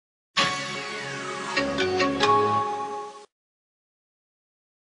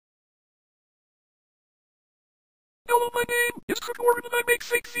Hello, my name is Crook Warren and I make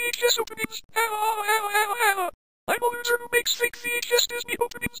fake VHS openings. I'm a loser who makes fake VHS Disney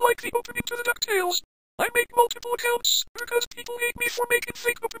openings like the opening to the DuckTales. I make multiple accounts because people hate me for making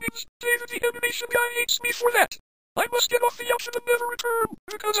fake openings. David the Animation Guy hates me for that. I must get off the ocean and never return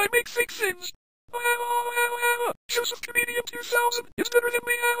because I make fake things. Joseph Comedian 2000 is better than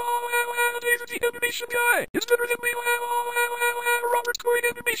me. David the Animation Guy is better than me. Robert Coin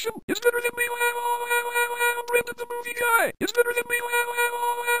Animation is better than me. Brandon the Movie Guy is better than me.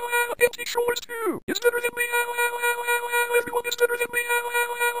 Antique Trollers 2 is better than me. Everyone is better than me.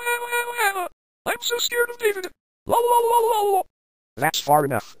 I'm so scared of David. That's far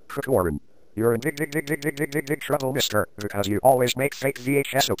enough, Crook Warren. You're in big trouble, mister, because you always make fake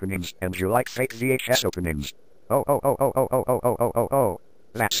VHS openings, and you like fake VHS openings. Oh.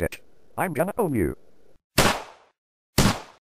 That's it. I'm gonna own you.